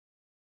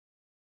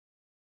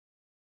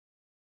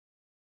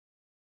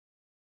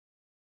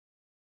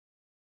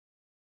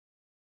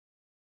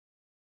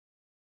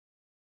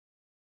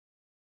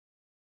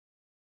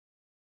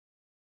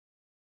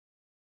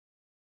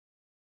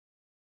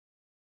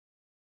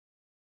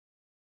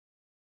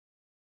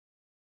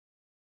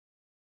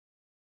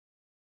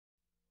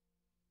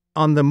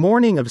On the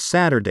morning of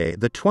Saturday,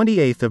 the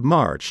 28th of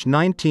March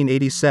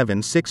 1987,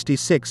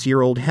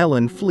 66-year-old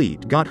Helen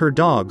Fleet got her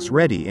dogs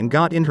ready and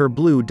got in her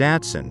blue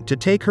Datsun to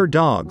take her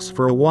dogs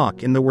for a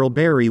walk in the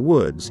Whorlbury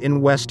Woods in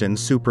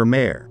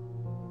Weston-super-Mare.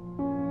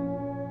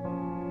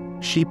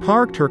 She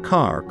parked her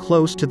car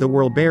close to the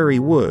Whorlbury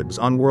Woods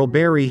on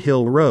Whorlbury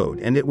Hill Road,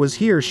 and it was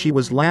here she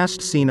was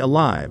last seen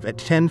alive at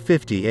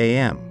 10:50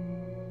 a.m.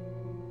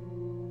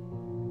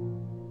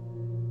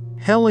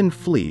 Helen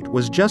Fleet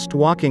was just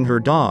walking her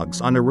dogs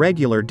on a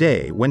regular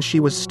day when she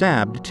was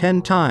stabbed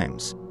 10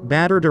 times,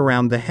 battered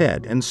around the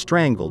head and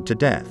strangled to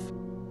death.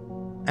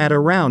 At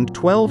around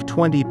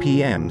 12:20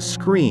 p.m.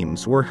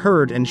 screams were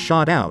heard and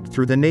shot out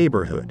through the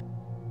neighborhood.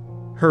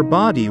 Her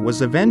body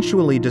was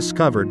eventually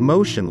discovered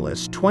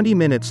motionless 20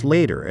 minutes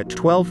later at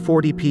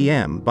 12:40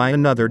 p.m. by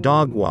another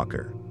dog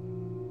walker.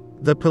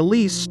 The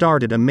police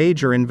started a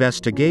major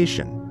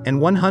investigation,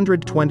 and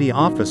 120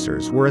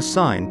 officers were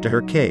assigned to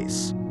her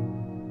case.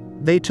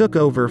 They took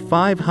over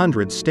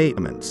 500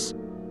 statements.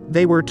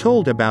 They were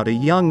told about a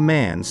young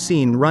man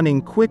seen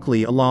running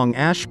quickly along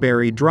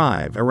Ashbury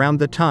Drive around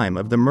the time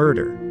of the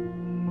murder.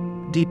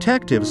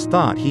 Detectives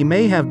thought he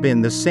may have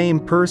been the same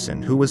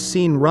person who was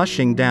seen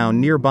rushing down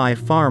nearby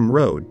Farm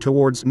Road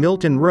towards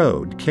Milton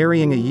Road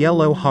carrying a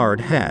yellow hard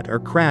hat or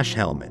crash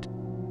helmet.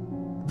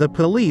 The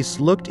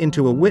police looked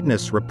into a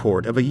witness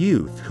report of a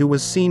youth who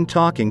was seen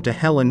talking to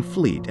Helen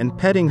Fleet and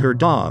petting her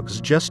dogs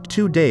just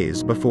 2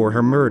 days before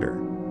her murder.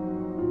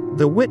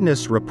 The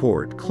witness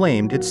report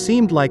claimed it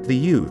seemed like the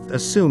youth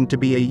assumed to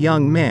be a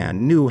young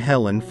man knew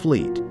Helen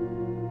Fleet.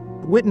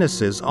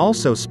 Witnesses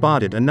also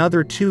spotted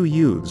another 2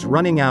 youths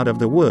running out of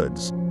the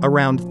woods,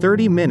 around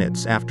 30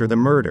 minutes after the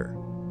murder.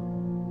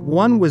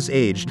 One was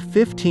aged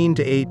 15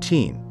 to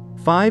 18,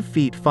 5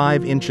 feet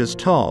 5 inches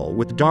tall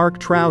with dark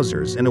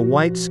trousers and a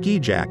white ski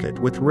jacket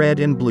with red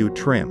and blue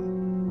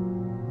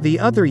trim. The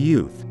other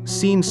youth,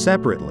 seen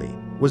separately,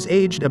 was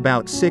aged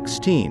about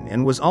 16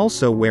 and was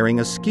also wearing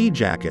a ski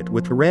jacket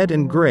with red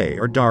and gray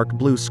or dark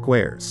blue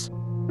squares.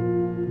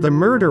 The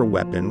murder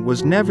weapon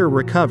was never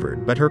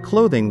recovered, but her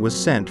clothing was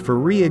sent for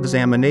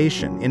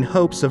re-examination in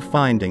hopes of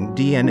finding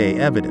DNA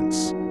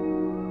evidence.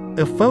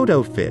 A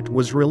photo fit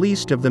was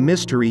released of the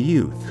mystery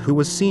youth who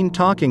was seen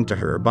talking to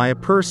her by a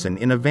person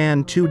in a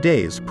van 2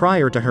 days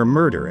prior to her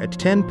murder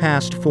at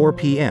 4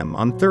 p.m.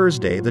 on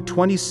Thursday, the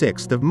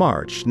 26th of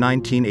March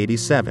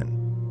 1987.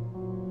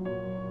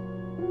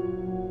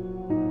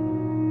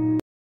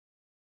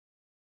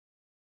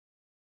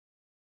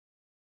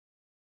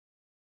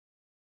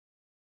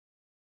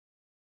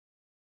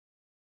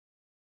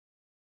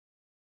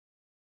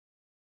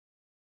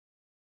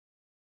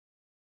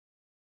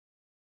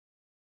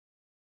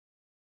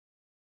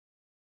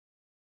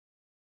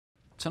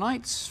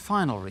 Tonight's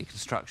final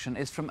reconstruction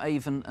is from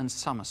Avon and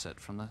Somerset,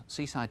 from the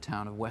seaside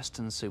town of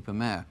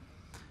Weston-super-Mare.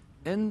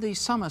 In the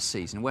summer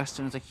season,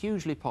 Weston is a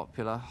hugely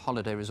popular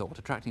holiday resort,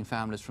 attracting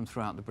families from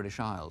throughout the British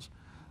Isles.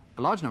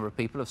 A large number of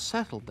people have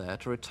settled there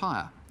to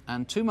retire,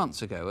 and 2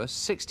 months ago, a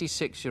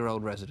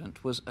 66-year-old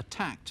resident was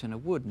attacked in a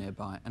wood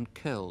nearby and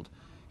killed.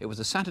 It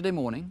was a Saturday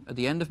morning at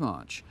the end of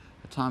March,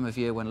 a time of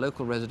year when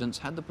local residents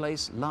had the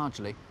place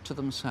largely to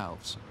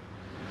themselves.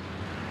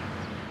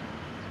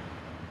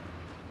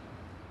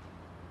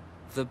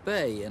 The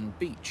bay and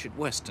beach at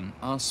Weston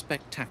are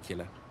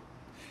spectacular.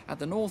 At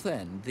the north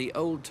end, the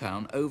old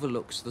town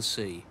overlooks the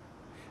sea,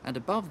 and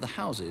above the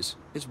houses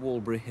is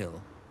Whorlbury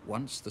Hill.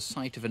 Once the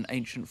site of an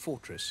ancient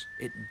fortress,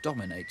 it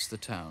dominates the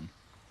town.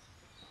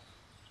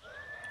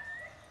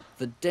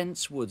 The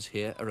dense woods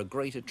here are a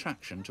great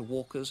attraction to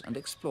walkers and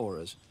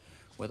explorers.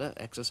 Whether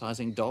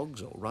exercising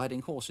dogs or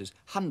riding horses,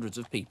 hundreds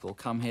of people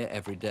come here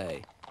every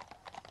day.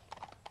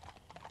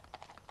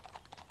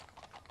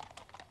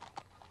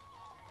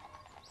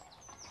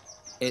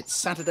 It's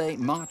Saturday,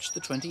 March the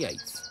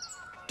 28th.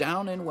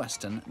 Down in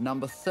Weston,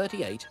 number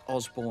 38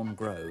 Osborne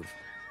Grove.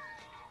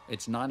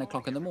 It's 9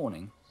 o'clock in the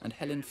morning, and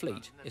Helen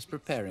Fleet is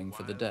preparing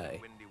for the day.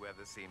 Windy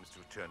weather seems to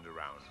have turned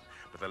around,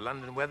 but the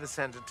London Weather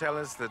Centre tell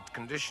us that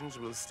conditions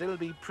will still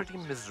be pretty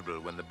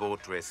miserable when the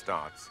boat race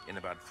starts in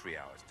about 3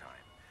 hours' time.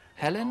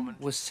 Helen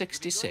was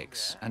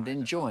 66 and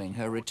enjoying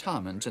her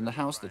retirement in the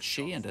house that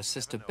she and her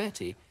sister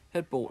Betty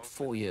had bought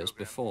 4 years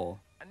before.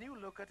 A new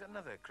look at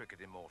another cricket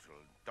immortal,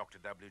 Dr.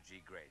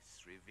 W.G. Grace,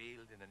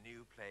 revealed in a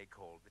new play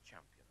called The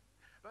Champion.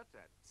 But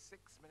at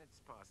 6 minutes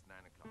past 9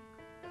 o'clock,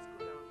 let's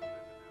go down the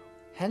river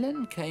now.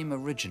 Helen came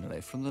originally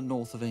from the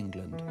north of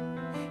England.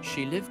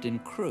 She lived in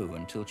Crewe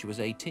until she was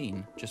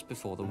 18, just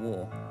before the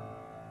war.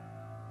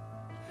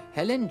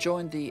 Helen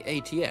joined the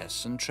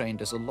ATS and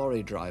trained as a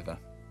lorry driver.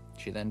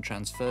 She then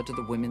transferred to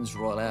the Women's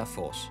Royal Air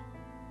Force.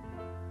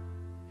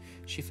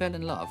 She fell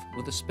in love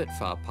with a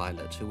Spitfire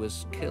pilot who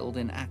was killed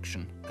in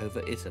action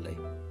over Italy.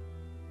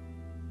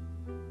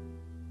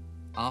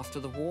 After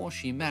the war,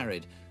 she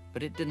married,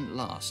 but it didn't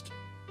last.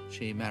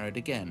 She married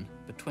again,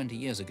 but 20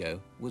 years ago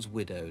was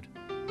widowed.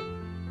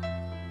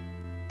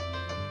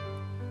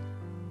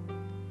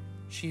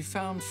 She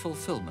found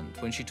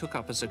fulfillment when she took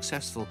up a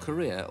successful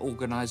career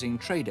organising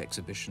trade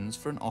exhibitions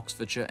for an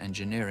Oxfordshire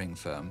engineering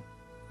firm.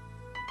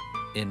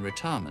 In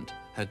retirement,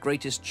 her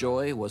greatest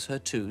joy was her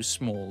two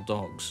small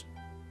dogs.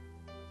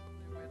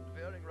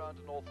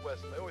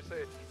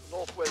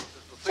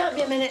 Don't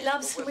be a minute,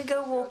 loves. Can we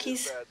go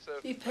walkies?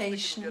 Be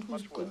patient. We're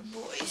good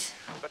boys.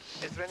 But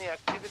is there any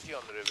activity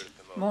on the river at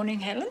the moment? Morning,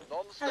 Helen.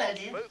 Hello,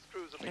 dear.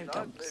 Hello,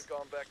 dogs.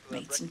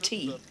 Made some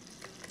tea.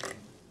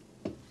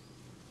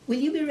 Will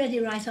you be ready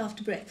right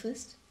after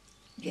breakfast?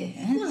 Yes.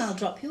 Well, I'll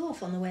drop you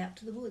off on the way up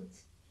to the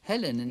woods.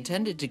 Helen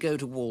intended to go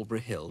to Walbury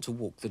Hill to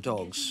walk the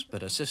dogs,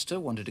 but her sister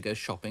wanted to go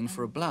shopping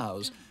for a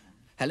blouse.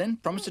 Helen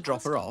promised to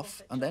drop her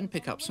off and then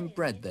pick up some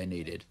bread they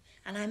needed.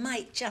 And I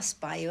might just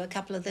buy you a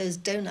couple of those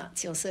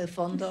donuts you're so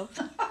fond of.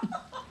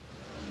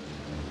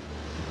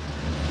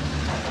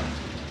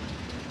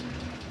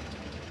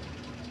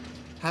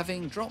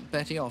 Having dropped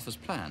Betty off as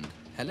planned,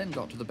 Helen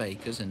got to the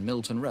baker's in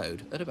Milton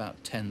Road at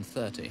about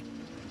 10:30.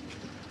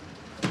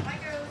 Bye,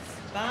 girls.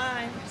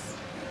 Bye.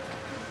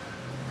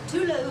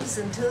 2 loaves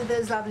and 2 of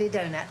those lovely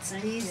donuts,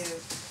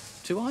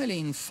 please. To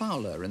Eileen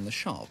Fowler in the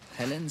shop,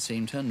 Helen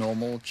seemed her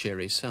normal,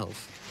 cheery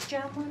self.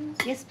 Jam one?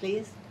 Yes,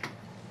 please.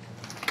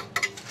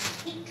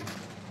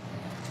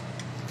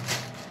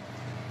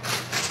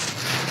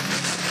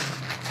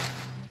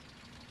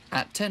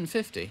 At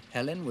 10:50,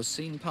 Helen was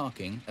seen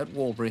parking at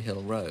Walbury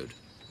Hill Road.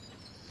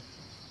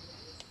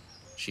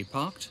 She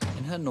parked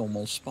in her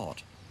normal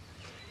spot.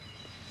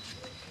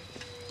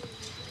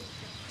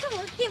 Come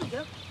on, here we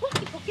go.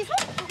 Walkie talkies,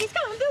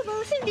 come on,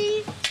 Boo-Boo,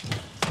 Cindy.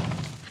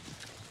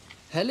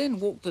 Helen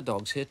walked the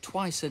dogs here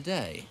twice a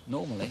day,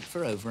 normally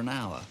for over an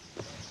hour.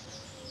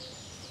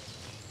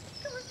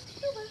 Come on,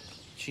 Boo-Boo.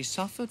 She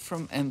suffered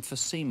from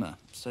emphysema,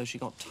 so she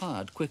got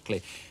tired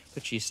quickly,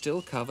 but she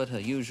still covered her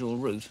usual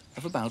route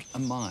of about a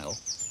mile.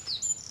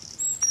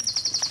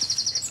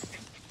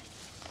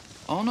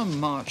 On a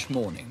March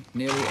morning,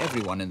 nearly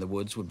everyone in the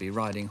woods would be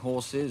riding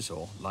horses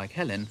or, like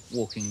Helen,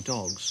 walking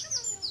dogs.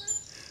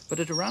 But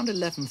at around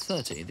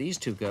 11:30, these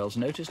two girls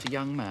noticed a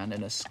young man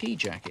in a ski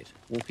jacket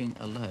walking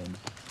alone.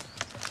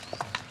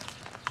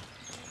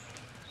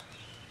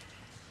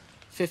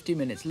 50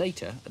 minutes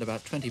later, at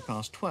about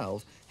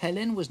 12:20,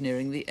 Helen was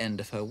nearing the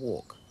end of her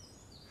walk.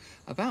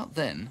 About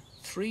then,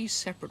 3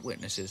 separate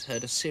witnesses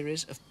heard a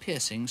series of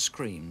piercing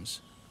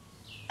screams.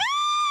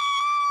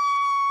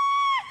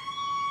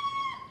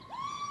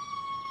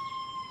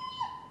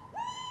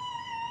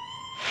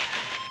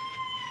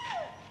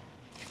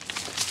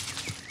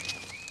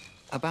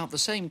 About the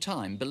same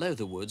time, below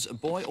the woods, a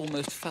boy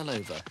almost fell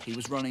over. He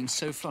was running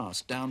so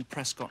fast down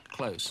Prescott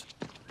Close.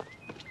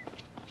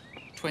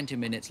 20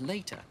 minutes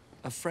later,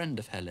 a friend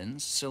of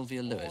Helen's,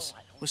 Sylvia Lewis,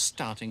 was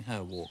starting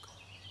her walk.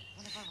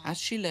 As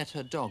she let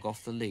her dog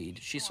off the lead,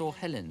 she saw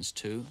Helen's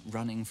 2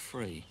 running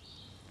free.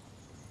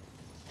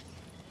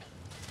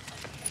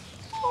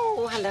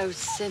 Oh, hello,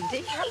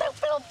 Cindy. Hello,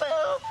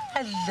 Bilbo.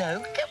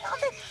 Hello. Come on.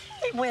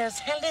 Hey, where's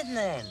Helen,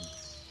 then?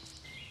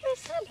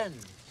 Where's Helen?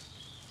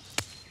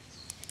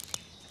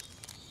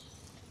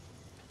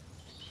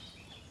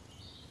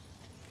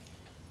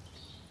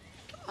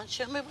 Come on,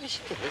 show me where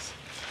she is.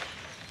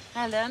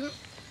 Helen.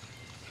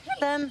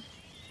 Helen.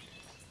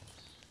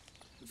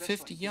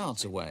 50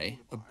 yards away,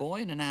 a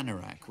boy in an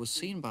anorak was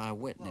seen by a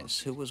witness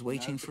who was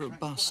waiting for a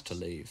bus to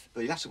leave.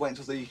 But you'd have to wait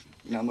until the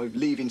my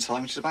leaving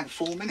time, which is about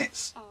 4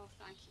 minutes. Oh,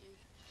 thank you.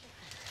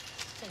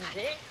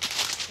 Cindy.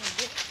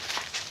 Cindy.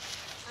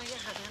 Oh, you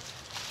Helen.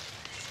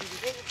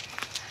 Cindy.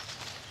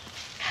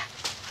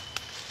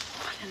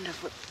 Oh, I don't know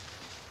what...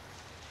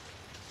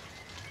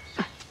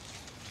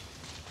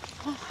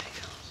 Oh, my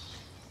God.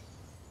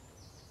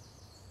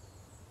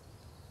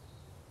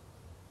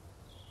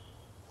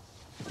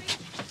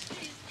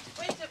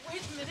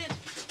 Wait a minute.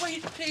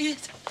 Wait,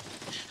 please.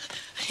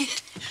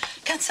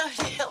 Can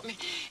somebody help me?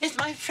 It's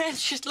my friend.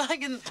 She's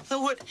lying in the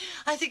wood.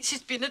 I think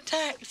she's been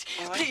attacked.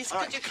 Please,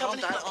 could you come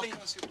and help me?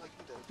 I'll see what I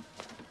can do.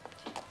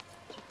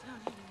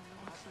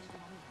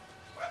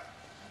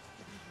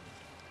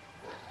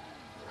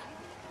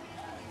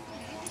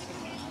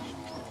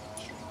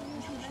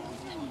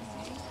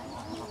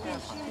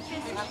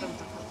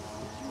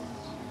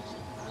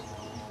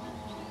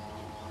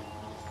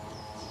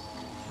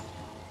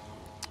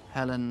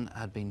 Helen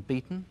had been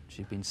beaten,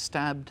 she'd been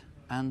stabbed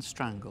and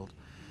strangled.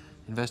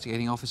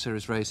 Investigating officer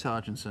is Ray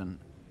Sargentson.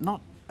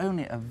 Not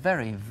only a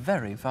very,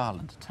 very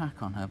violent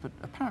attack on her, but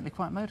apparently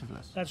quite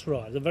motiveless. That's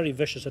right, a very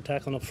vicious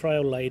attack on a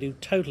frail lady,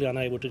 totally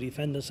unable to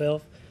defend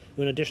herself,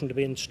 who in addition to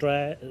being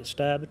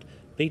stabbed,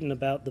 beaten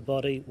about the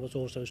body, was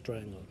also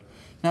strangled.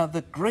 Now,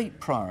 the great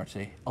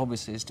priority,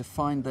 obviously, is to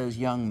find those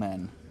young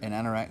men in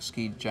anorak,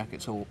 ski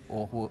jackets or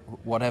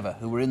whatever,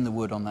 who were in the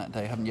wood on that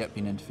day, haven't yet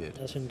been interviewed.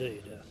 Yes,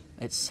 indeed, yes.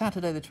 It's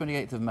Saturday the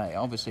 28th of May.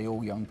 Obviously,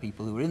 all young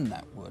people who are in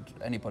that wood,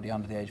 anybody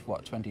under the age of,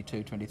 what,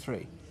 22,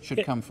 23,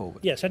 should come forward.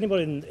 Yes,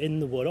 anybody in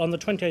the wood. On the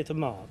 28th of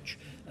March,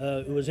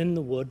 who was in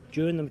the wood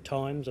during the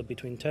times of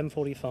between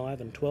 10:45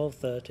 and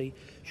 12:30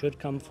 should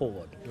come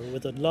forward,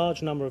 with a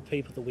large number of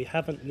people that we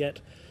haven't yet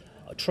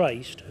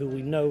traced who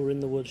we know were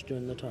in the woods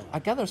during the time. I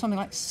gather something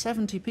like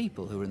 70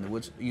 people who are in the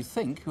woods, you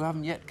think, who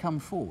haven't yet come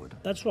forward.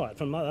 That's right.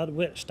 From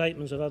other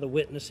statements of other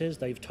witnesses,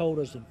 they've told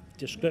us of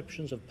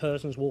descriptions of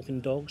persons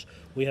walking dogs,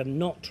 we have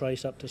not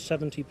traced up to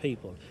 70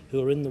 people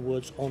who are in the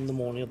woods on the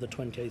morning of the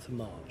 28th of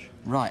March.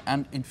 Right,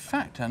 and in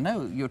fact, I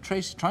know you're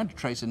trying to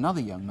trace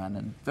another young man,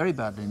 and very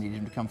badly needed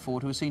him to come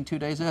forward, who was seen 2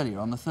 days earlier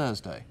on the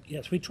Thursday.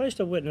 Yes, we traced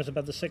a witness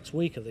about the 6th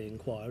week of the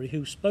inquiry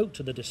who spoke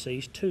to the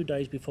deceased 2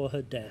 days before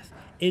her death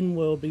in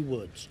Welby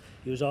Woods.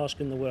 He was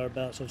asking the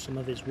whereabouts of some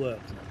of his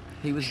workmen.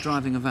 He was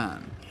driving a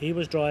van? He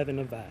was driving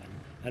a van,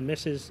 and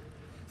Mrs.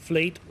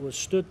 Fleet was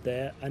stood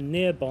there, and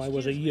nearby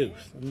was a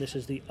youth, and this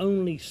is the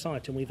only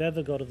sighting we've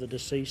ever got of the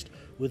deceased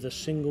with a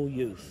single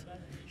youth.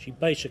 She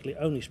basically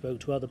only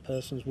spoke to other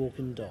persons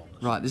walking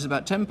dogs. Right, this is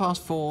about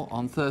 4:10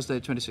 on Thursday,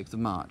 26th of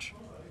March.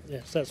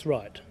 Yes, that's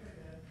right.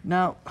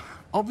 Now,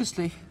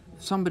 obviously,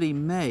 somebody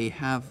may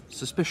have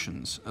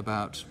suspicions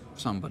about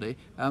somebody.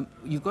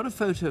 You've got a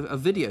photo, a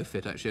video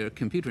fit actually, a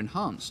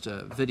computer-enhanced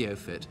video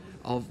fit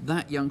of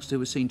that youngster who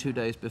was seen 2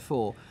 days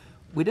before.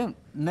 We don't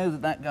know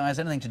that that guy has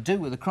anything to do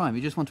with the crime.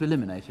 You just want to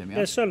eliminate him, yeah?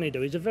 Yes, certainly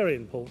do. He's a very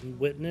important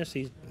witness.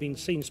 He's been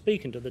seen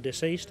speaking to the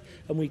deceased,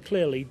 and we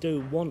clearly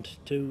do want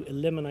to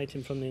eliminate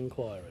him from the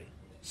inquiry.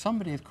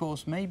 Somebody, of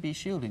course, may be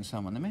shielding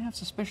someone. They may have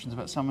suspicions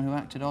about someone who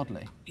acted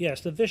oddly.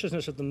 Yes, the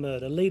viciousness of the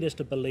murder lead us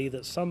to believe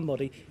that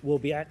somebody will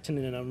be acting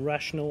in an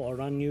irrational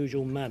or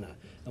unusual manner,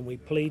 and we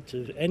plead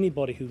to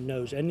anybody who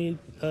knows any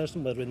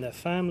person, whether in their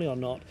family or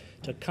not,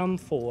 to come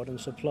forward and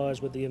supply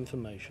us with the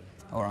information.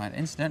 All right,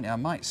 incidentally, I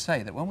might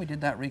say that when we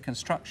did that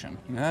reconstruction,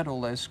 you heard all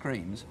those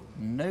screams,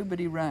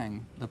 nobody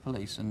rang the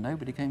police and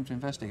nobody came to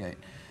investigate.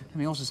 Let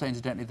me also say,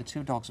 incidentally, the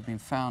 2 dogs have been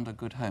found a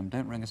good home.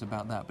 Don't ring us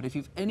about that. But if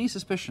you've any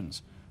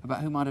suspicions about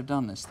who might have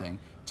done this thing,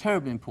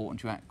 terribly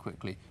important you act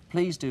quickly.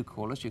 Please do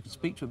call us. You can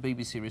speak to a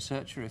BBC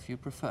researcher if you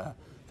prefer.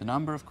 The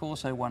number, of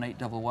course,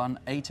 01811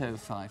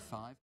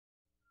 8055.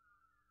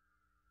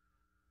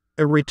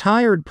 A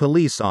retired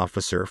police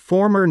officer,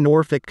 former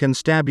Norfolk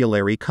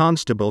Constabulary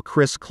Constable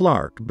Chris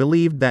Clark,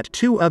 believed that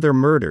 2 other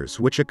murders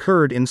which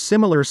occurred in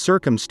similar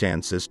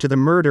circumstances to the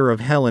murder of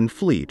Helen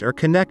Fleet are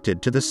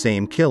connected to the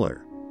same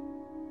killer.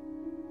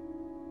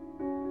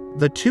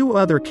 The 2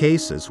 other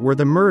cases were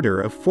the murder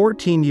of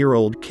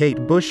 14-year-old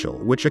Kate Bushell,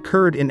 which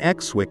occurred in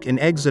Exwick in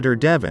Exeter,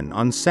 Devon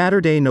on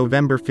Saturday,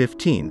 November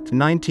 15,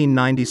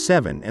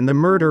 1997, and the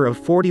murder of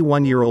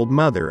 41-year-old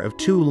mother of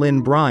 2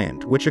 Lynn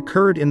Bryant, which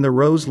occurred in the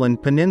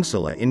Roseland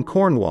Peninsula in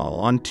Cornwall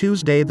on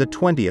Tuesday, the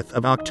 20th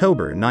of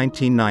October,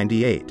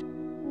 1998.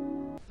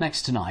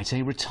 Next tonight,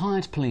 a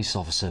retired police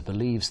officer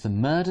believes the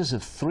murders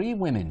of 3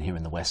 women here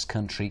in the West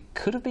Country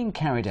could have been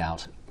carried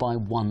out by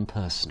one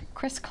person.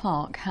 Chris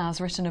Clark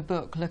has written a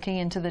book looking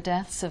into the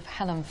deaths of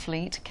Helen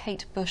Fleet,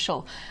 Kate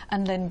Bushell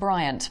and Lynn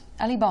Bryant.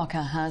 Ellie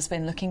Barker has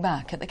been looking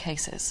back at the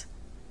cases.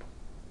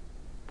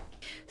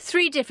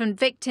 3 different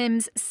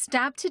victims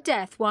stabbed to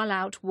death while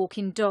out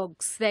walking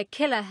dogs. Their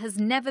killer has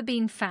never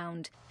been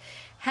found.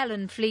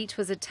 Helen Fleet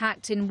was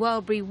attacked in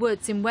Welby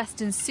Woods in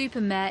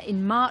Weston-super-Mare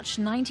in March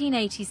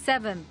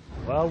 1987.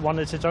 Well, one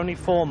is it's only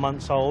 4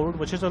 months old,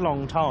 which is a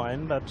long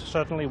time, but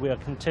certainly we are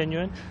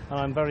continuing, and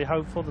I'm very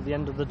hopeful that at the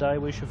end of the day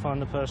we should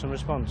find the person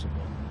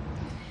responsible.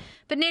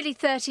 But nearly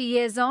 30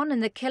 years on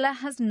and the killer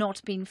has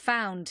not been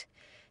found.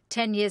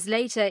 10 years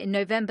later, in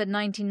November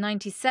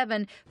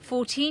 1997,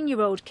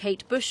 14-year-old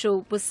Kate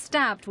Bushell was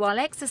stabbed while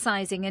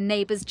exercising a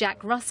neighbour's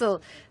Jack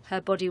Russell. Her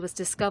body was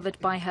discovered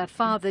by her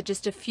father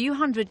just a few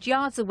hundred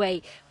yards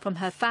away from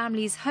her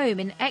family's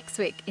home in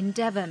Exwick in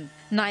Devon.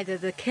 Neither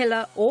the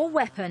killer or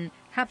weapon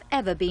have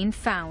ever been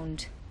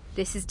found.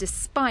 This is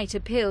despite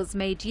appeals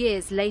made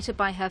years later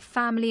by her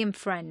family and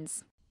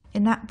friends.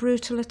 In that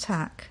brutal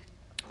attack,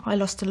 I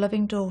lost a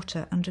loving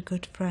daughter and a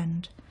good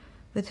friend,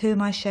 with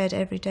whom I shared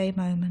everyday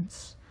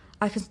moments.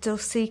 I can still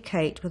see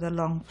Kate with her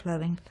long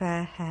flowing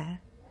fair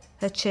hair,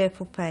 her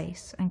cheerful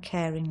face and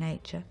caring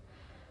nature.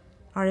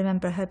 I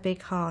remember her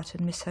big heart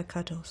and miss her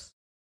cuddles.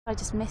 I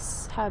just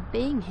miss her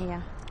being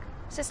here.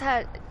 It's just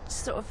her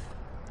sort of,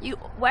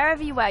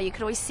 wherever you were, you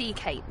could always see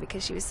Kate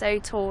because she was so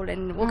tall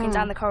and walking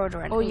down the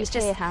corridor. And or you'd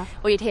hear her.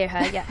 Or you'd hear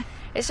her, yeah.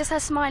 It's just her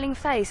smiling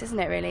face, isn't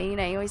it, really? You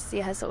know, you always see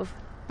her sort of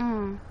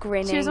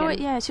grinning. She was always,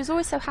 she was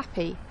always so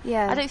happy.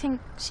 Yeah. I don't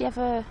think she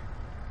ever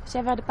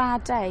had a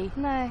bad day.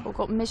 No. Or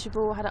got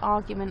miserable or had an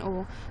argument,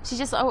 or she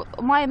just,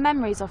 my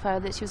memories of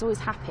her that she was always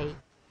happy.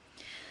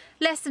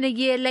 Less than a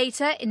year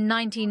later, in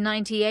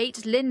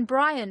 1998, Lynn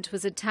Bryant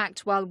was attacked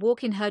while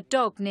walking her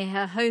dog near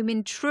her home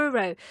in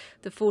Truro.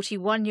 The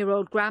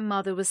 41-year-old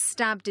grandmother was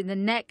stabbed in the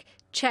neck,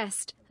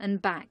 chest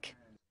and back.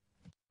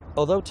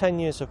 Although 10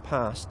 years have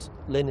passed,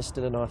 Lynn is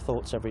still in our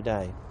thoughts every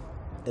day.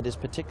 It is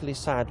particularly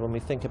sad when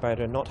we think about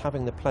her not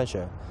having the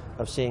pleasure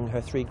of seeing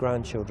her 3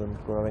 grandchildren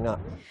growing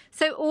up.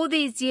 So all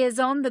these years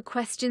on, the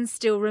question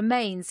still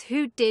remains,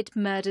 who did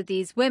murder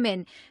these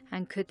women?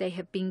 And could they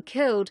have been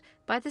killed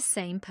by the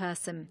same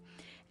person?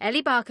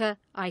 Ellie Barker,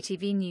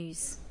 ITV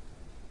News.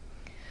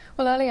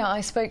 Well, earlier I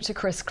spoke to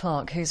Chris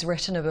Clark, who's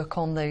written a book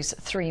on those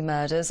 3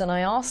 murders, and I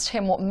asked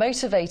him what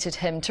motivated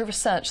him to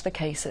research the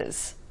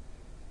cases.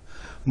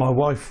 My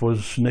wife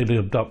was nearly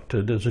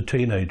abducted as a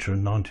teenager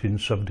in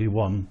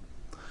 1971.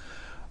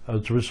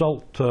 As a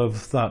result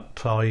of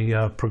that,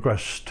 I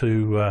progressed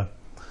to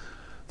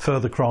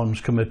further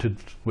crimes committed,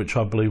 which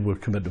I believe were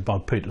committed by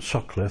Peter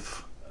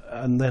Sutcliffe,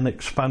 and then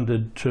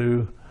expanded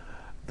to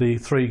the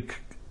three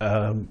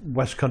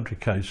West Country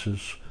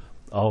cases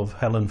of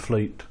Helen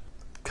Fleet,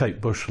 Kate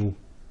Bushell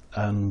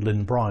and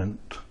Lynn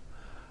Bryant.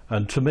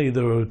 And to me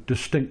there were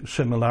distinct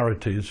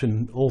similarities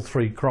in all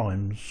three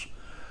crimes.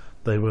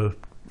 They were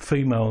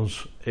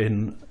females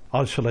in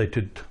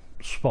isolated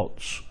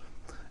spots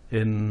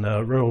in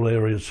rural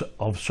areas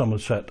of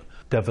Somerset,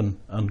 Devon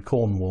and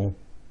Cornwall.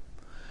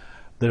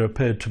 There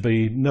appeared to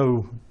be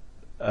no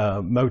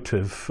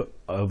motive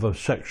of a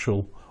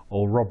sexual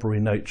or robbery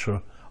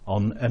nature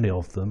on any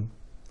of them.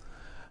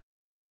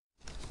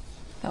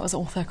 That was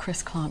author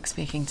Chris Clark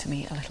speaking to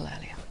me a little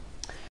earlier.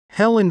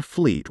 Helen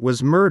Fleet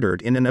was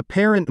murdered in an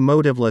apparent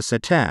motiveless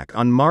attack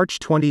on March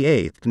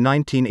 28,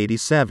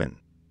 1987.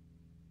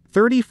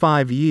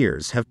 35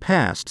 years have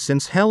passed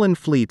since Helen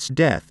Fleet's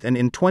death, and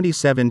in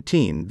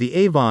 2017 the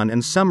Avon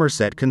and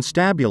Somerset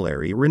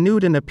Constabulary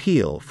renewed an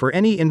appeal for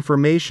any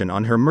information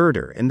on her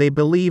murder, and they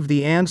believe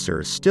the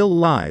answer still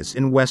lies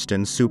in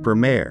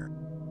Weston-super-Mare.